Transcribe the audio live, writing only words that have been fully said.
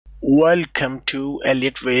Welcome to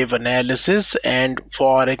Elliott Wave Analysis and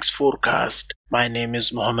Forex Forecast. My name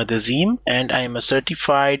is Mohammed Azim and I am a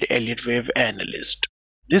certified Elliott Wave Analyst.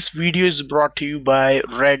 This video is brought to you by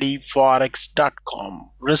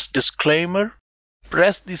ReadyForex.com. Risk disclaimer: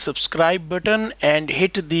 press the subscribe button and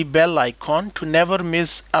hit the bell icon to never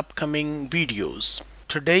miss upcoming videos.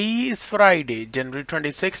 Today is Friday, January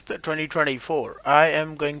 26th, 2024. I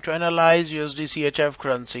am going to analyze USD CHF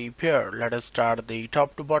currency pair. Let us start the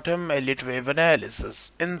top to bottom Elliott Wave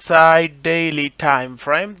analysis. Inside daily time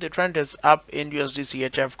frame, the trend is up in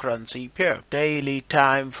USD CHF currency pair. Daily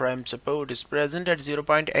time frame support is present at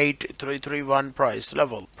 0.8331 price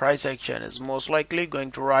level. Price action is most likely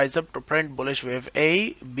going to rise up to print bullish wave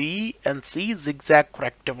A, B and C zigzag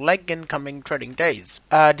corrective leg in coming trading days.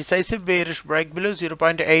 A decisive bearish break below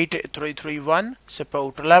 0.8331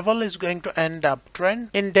 support level is going to end uptrend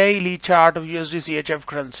in daily chart of USD CHF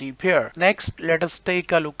currency pair. Next, let us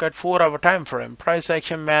take a look at 4-hour time frame. Price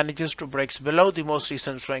action manages to break below the most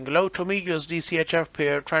recent swing low. To me, USD CHF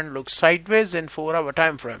pair trend looks sideways in 4-hour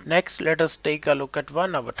time frame. Next, let us take a look at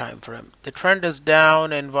 1-hour time frame. The trend is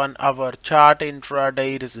down in 1-hour chart.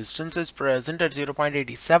 Intraday resistance is present at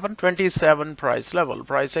 0.8727 price level.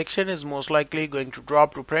 Price action is most likely going to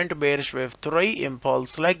drop to print bearish wave 3 impulse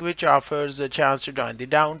leg, which offers a chance to join the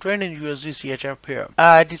downtrend in USD CHF pair.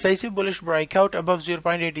 A decisive bullish breakout above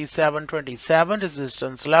 0.8727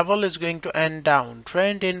 resistance level is going to end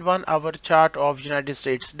downtrend in 1-hour chart of United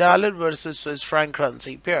States dollar versus Swiss franc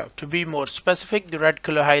currency pair. To be more specific, the red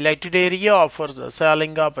color highlighted area offers a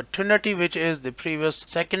selling opportunity, which is the previous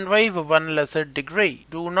second wave of one lesser degree.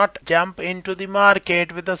 Do not jump into the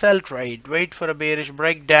market with a sell trade. Wait for a bearish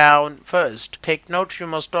breakdown first. Take note, you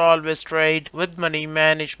must always trade with money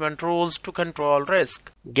management rules to control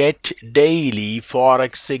risk. Get daily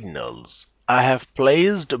forex signals. I have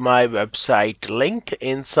placed my website link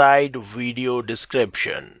inside video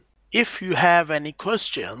description. If you have any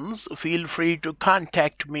questions, feel free to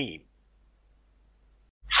contact me.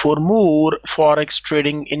 For more forex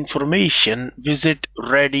trading information, visit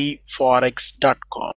ReadyForex.com.